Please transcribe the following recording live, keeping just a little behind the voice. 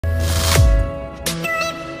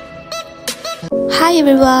Hi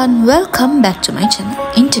everyone, welcome back to my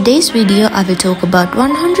channel. In today's video, I will talk about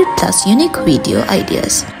 100 plus unique video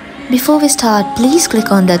ideas. Before we start, please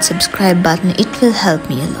click on that subscribe button, it will help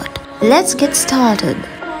me a lot. Let's get started.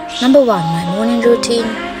 Number 1, my morning routine.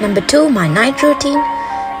 Number 2, my night routine.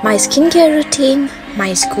 My skincare routine.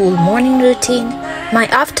 My school morning routine. My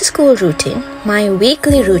after school routine. My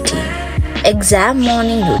weekly routine. Exam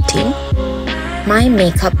morning routine. My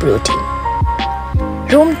makeup routine.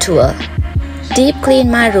 Room tour. Deep clean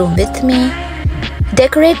my room with me.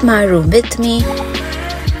 Decorate my room with me.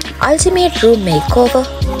 Ultimate room makeover.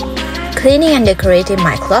 Cleaning and decorating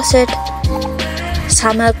my closet.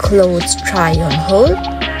 Summer clothes try on haul.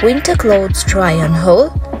 Winter clothes try on haul.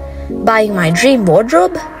 Buying my dream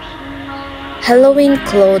wardrobe. Halloween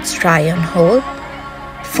clothes try on haul.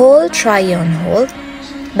 Fall try on haul.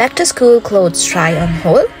 Back to school clothes try on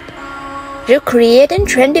haul. Recreating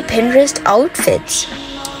trendy Pinterest outfits.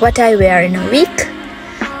 What I wear in a week.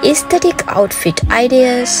 Aesthetic outfit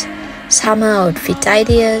ideas. Summer outfit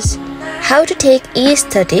ideas. How to take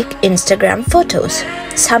aesthetic Instagram photos.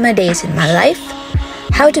 Summer days in my life.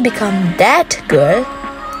 How to become that girl.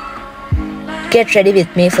 Get ready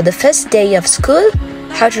with me for the first day of school.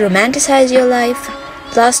 How to romanticize your life.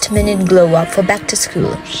 Last minute glow up for back to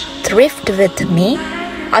school. Thrift with me.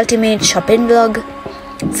 Ultimate shopping vlog.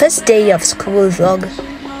 First day of school vlog.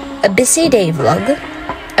 A busy day vlog.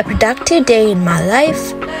 A productive day in my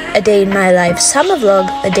life. A day in my life summer vlog.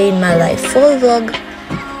 A day in my life fall vlog.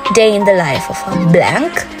 Day in the life of a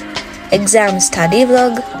blank. Exam study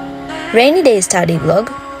vlog. Rainy day study vlog.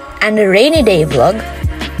 And a rainy day vlog.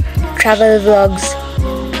 Travel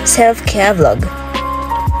vlogs. Self-care vlog.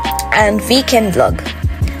 And weekend vlog.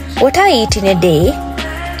 What I eat in a day.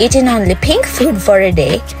 Eating only pink food for a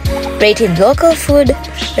day. Rating local food.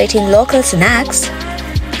 Rating local snacks.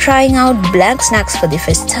 Trying out blank snacks for the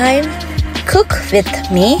first time. Cook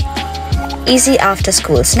with me. Easy after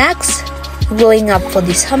school snacks. Glowing up for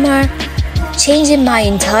the summer. Changing my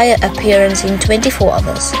entire appearance in 24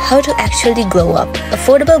 hours. How to actually glow up.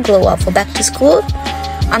 Affordable glow up for back to school.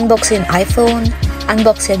 Unboxing iPhone.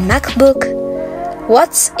 Unboxing MacBook.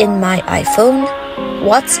 What's in my iPhone?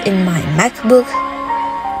 What's in my MacBook?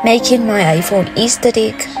 Making my iPhone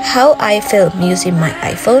aesthetic. How I film using my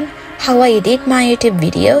iPhone. How I edit my YouTube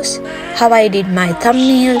videos. How I did my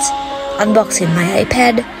thumbnails. Unboxing my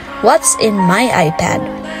iPad. What's in my iPad.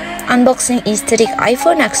 Unboxing aesthetic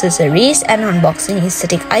iPhone accessories and unboxing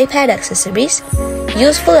aesthetic iPad accessories.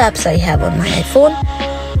 Useful apps I have on my iPhone.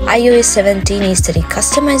 iOS 17 aesthetic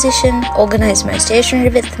customization. Organize my stationery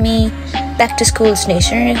with me. Back to school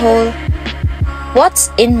stationery haul. What's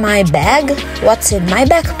in my bag? What's in my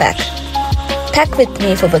backpack? Pack with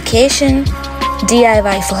me for vacation.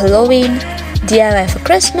 DIY for Halloween. DIY for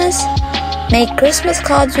Christmas. Make Christmas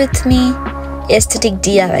cards with me. Aesthetic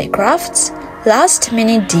DIY crafts. Last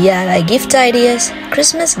minute DIY gift ideas.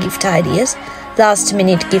 Christmas gift ideas. Last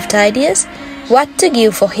minute gift ideas. What to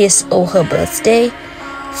give for his or her birthday.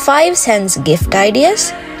 5 cents gift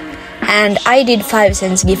ideas. And I did 5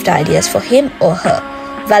 cents gift ideas for him or her.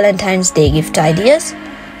 Valentine's Day gift ideas.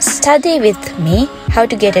 Study with me. How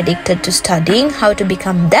to get addicted to studying. How to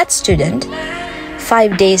become that student.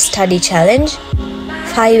 5 days study challenge.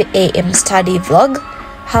 5 a.m. study vlog.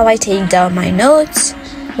 How I take down my notes.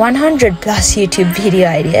 100 plus YouTube video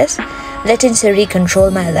ideas. Letting Siri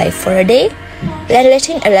control my life for a day.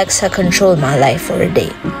 Letting Alexa control my life for a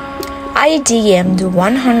day. I DM'd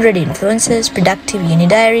 100 influencers, productive uni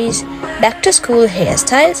diaries, back to school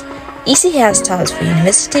hairstyles, easy hairstyles for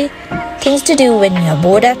university, things to do when you're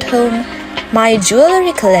bored at home, my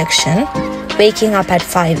jewelry collection, waking up at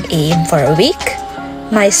 5 a.m. for a week,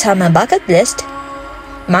 my summer bucket list,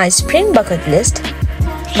 my spring bucket list,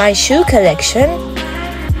 my shoe collection,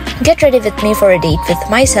 get ready with me for a date with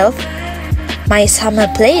myself, my summer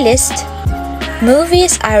playlist,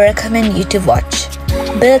 movies I recommend you to watch,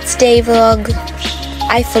 birthday vlog,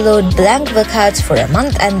 I followed blank workouts for a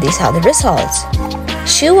month and these are the results,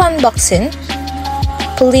 shoe unboxing,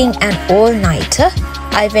 pulling an all-nighter,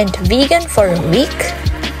 I went vegan for a week,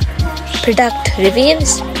 product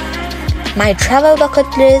reviews, my travel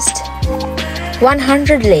bucket list,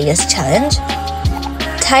 100 layers challenge,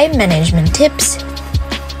 time management tips,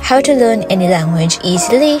 how to learn any language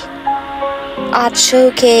easily, art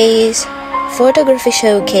showcase, photography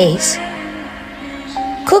showcase,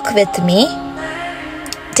 cook with me,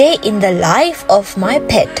 day in the life of my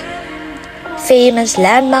pet, famous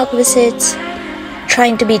landmark visits,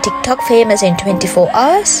 trying to be TikTok famous in 24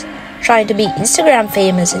 hours, trying to be Instagram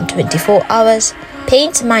famous in 24 hours,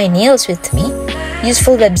 paint my nails with me,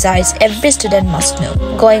 useful websites every student must know,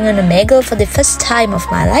 going on a Omegle for the first time of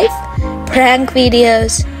my life, prank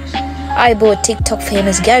videos. I bought TikTok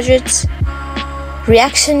famous gadgets,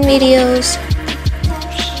 reaction videos,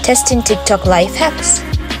 testing TikTok life hacks,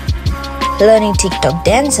 learning TikTok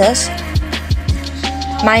dances,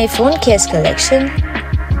 my phone case collection,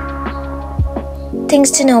 things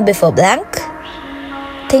to know before blank,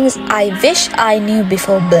 things I wish I knew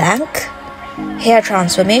before blank, hair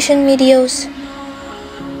transformation videos,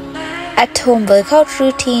 at home workout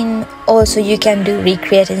routine. Also you can do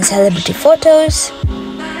recreating celebrity photos,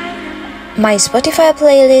 my Spotify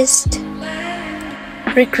playlist,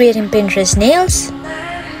 recreating Pinterest nails,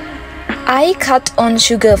 I cut on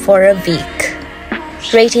sugar for a week,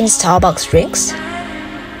 rating Starbucks drinks,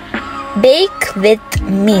 bake with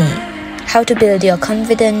me, how to build your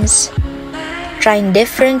confidence, trying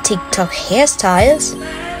different TikTok hairstyles,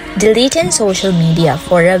 deleting social media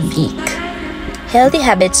for a week, healthy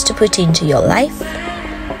habits to put into your life,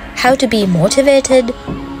 how to be motivated,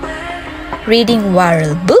 reading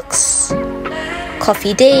viral books,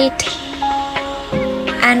 coffee date,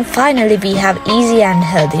 and finally we have easy and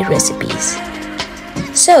healthy recipes.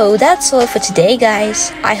 So that's all for today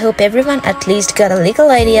guys. I hope everyone at least got a little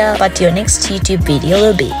idea what your next YouTube video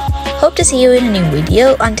will be. Hope to see you in a new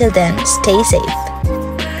video. Until then, stay safe.